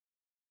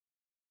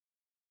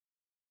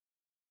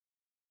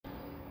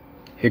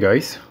Hey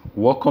guys,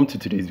 welcome to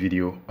today's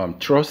video. I'm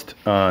Trust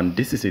and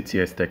this is a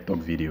TS Tech Talk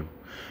video.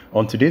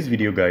 On today's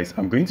video guys,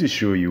 I'm going to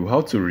show you how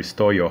to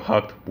restore your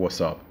hacked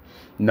WhatsApp.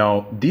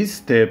 Now this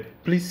step,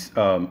 please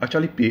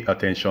actually pay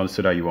attention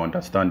so that you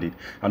understand it.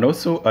 And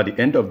also at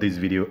the end of this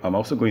video, I'm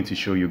also going to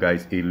show you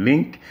guys a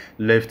link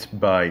left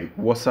by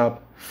WhatsApp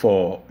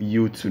for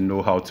you to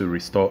know how to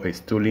restore a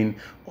stolen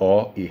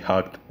or a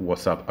hacked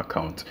WhatsApp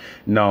account.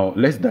 Now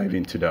let's dive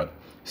into that.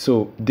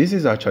 So this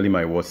is actually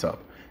my WhatsApp.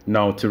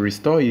 Now to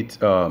restore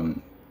it,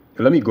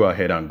 let me go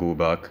ahead and go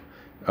back.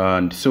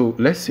 And so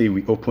let's say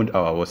we opened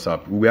our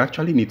WhatsApp. We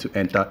actually need to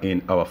enter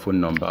in our phone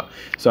number.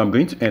 So I'm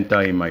going to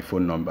enter in my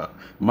phone number.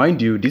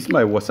 Mind you,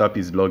 my WhatsApp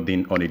is logged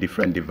in on a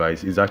different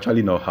device. It's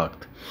actually not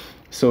hacked.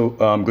 So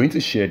I'm going to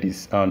share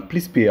this and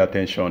please pay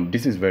attention.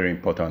 This is very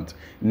important.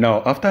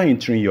 Now, after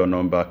entering your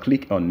number,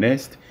 click on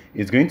next.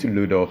 It's going to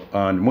load up,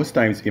 and most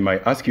times it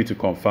might ask you to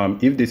confirm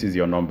if this is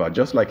your number,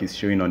 just like it's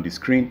showing on the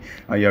screen,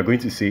 and you're going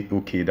to say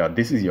okay that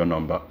this is your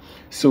number.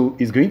 So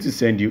it's going to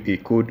send you a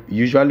code.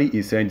 Usually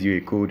it sends you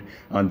a code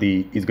and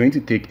it's going to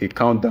take a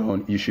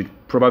countdown. You should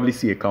probably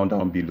see a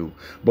countdown below,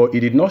 but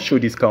it did not show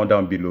this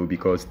countdown below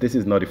because this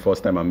is not the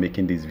first time I'm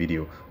making this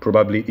video.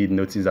 Probably it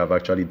noticed I've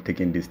actually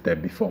taken this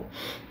step before.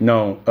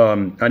 Now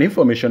an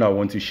information I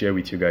want to share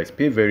with you guys,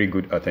 pay very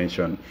good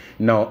attention.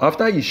 Now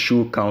after it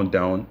show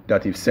countdown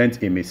that it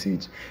sent a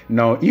message,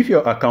 now if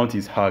your account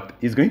is hacked,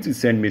 it's going to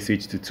send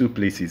message to two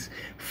places.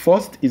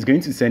 First, it's going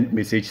to send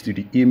message to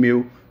the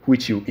email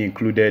which you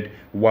included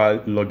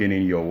while logging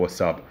in your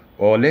WhatsApp,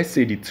 or let's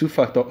say the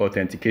two-factor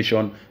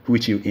authentication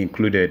which you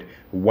included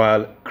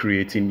while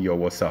creating your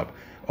WhatsApp.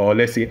 Or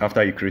let's say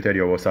after you created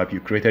your WhatsApp, you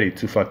created a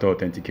two-factor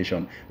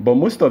authentication. But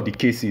most of the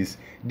cases,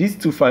 this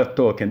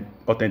two-factor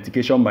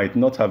authentication might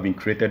not have been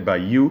created by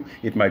you.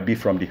 It might be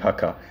from the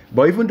hacker.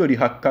 But even though the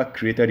hacker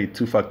created a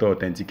two-factor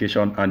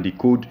authentication and the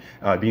code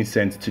are being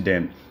sent to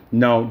them,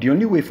 now, the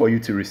only way for you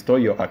to restore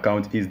your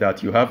account is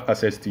that you have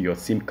access to your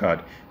SIM card,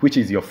 which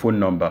is your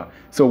phone number.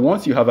 So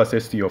once you have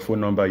access to your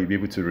phone number, you'll be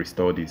able to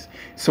restore this.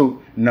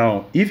 So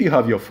now, if you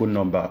have your phone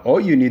number,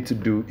 all you need to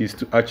do is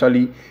to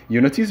actually,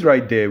 you notice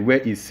right there where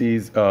it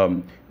says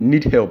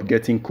need help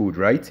getting code,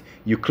 right?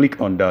 You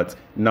click on that.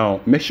 Now,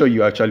 make sure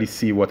you actually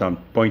see what I'm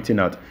pointing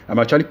at. I'm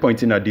actually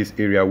pointing at this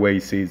area where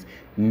it says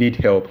need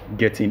help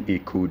getting a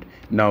code.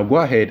 Now go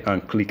ahead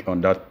and click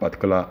on that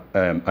particular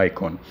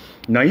icon.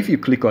 Now if you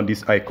click on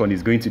this icon,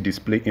 it's going to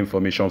display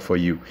information for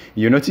you.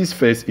 You notice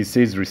first it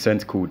says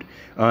resend code,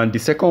 and the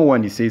second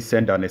one it says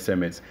send an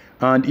SMS.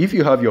 And if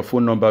you have your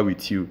phone number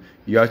with you,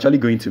 you're actually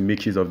going to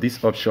make use of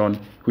this option,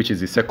 which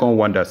is the second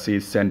one that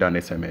says send an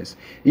SMS.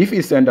 If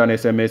you send an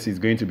SMS, it's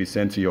going to be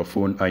sent to your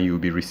phone and you will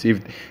be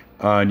received,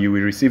 and you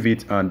will receive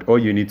it, and all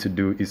you need to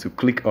do is to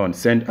click on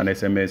send an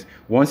SMS.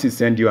 Once it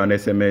sends you an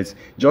SMS,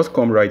 just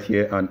come right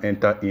here and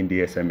enter in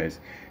the SMS.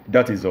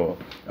 That is all.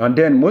 And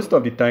then most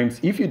of the times,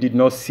 if you did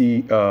not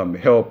see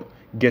help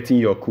getting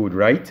your code,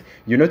 right,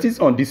 you notice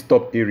on this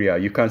top area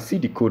you can see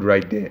the code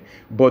right there,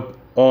 but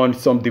on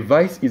some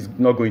device it's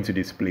not going to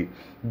display.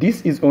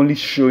 This is only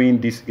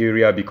showing this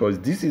area because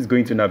this is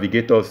going to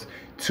navigate us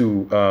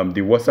to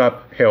the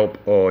WhatsApp help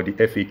or the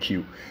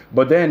FAQ.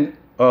 But then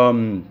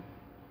on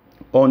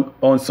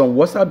some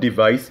WhatsApp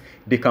device,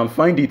 they can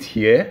find it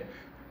here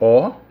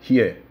or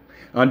here.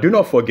 And do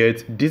not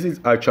forget, this is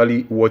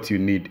actually what you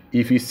need.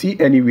 If you see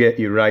anywhere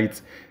it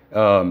writes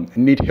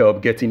need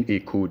help getting a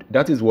code,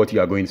 that is what you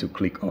are going to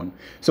click on.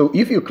 So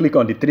if you click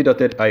on the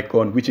three-dotted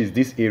icon, which is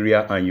this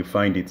area, and you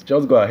find it,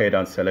 just go ahead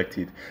and select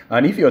it.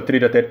 And if your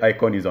three-dotted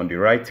icon is on the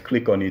right,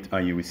 click on it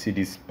and you will see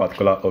this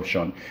particular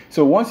option.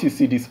 So once you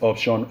see this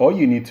option, all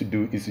you need to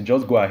do is to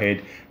just go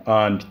ahead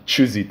and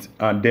choose it,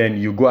 and then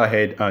you go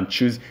ahead and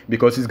choose,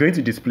 because it's going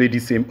to display the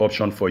same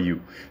option for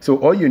you. So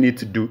all you need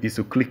to do is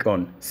to click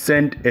on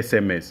send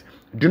SMS.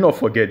 Do not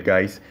forget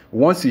guys,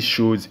 once it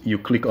shows, you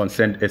click on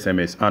send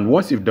SMS, and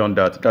once you've done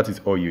that, that is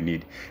all you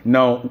need.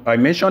 Now I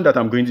mentioned that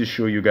I'm going to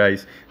show you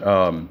guys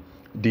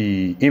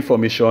the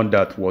information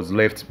that was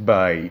left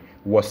by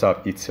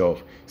WhatsApp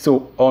itself.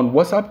 So on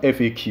WhatsApp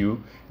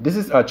FAQ, this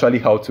is actually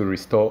how to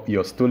restore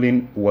your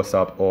stolen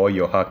WhatsApp or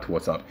your hacked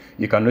WhatsApp.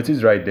 You can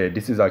notice right there,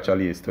 this is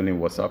actually a stolen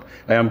WhatsApp.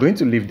 I am going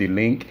to leave the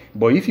link,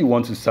 but if you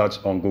want to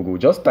search on Google,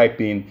 just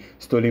type in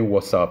stolen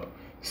WhatsApp,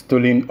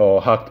 stolen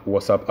or hacked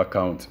WhatsApp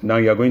account. Now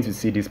you are going to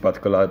see this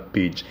particular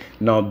page.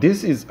 Now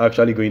this is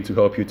actually going to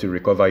help you to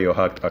recover your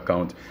hacked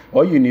account.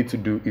 All you need to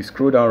do is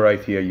scroll down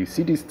right here. You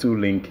see these two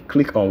links,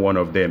 click on one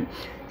of them.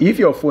 If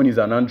your phone is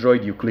an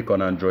Android, you click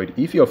on Android.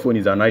 If your phone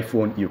is an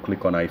iPhone, you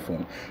click on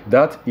iPhone.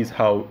 That is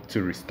how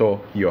to restore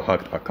your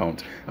hacked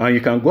account. And you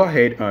can go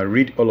ahead and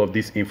read all of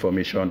this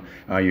information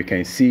and you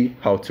can see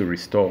how to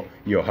restore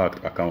your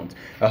hacked account.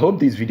 I hope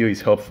this video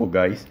is helpful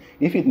guys.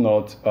 If it's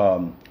not,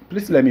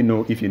 please let me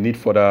know if you need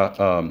further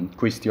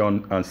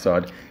question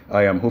answered.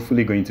 I am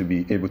hopefully going to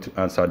be able to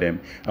answer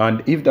them.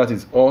 And if that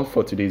is all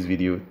for today's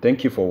video,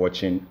 thank you for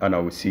watching and I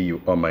will see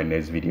you on my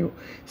next video.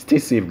 Stay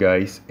safe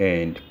guys,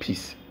 and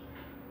peace.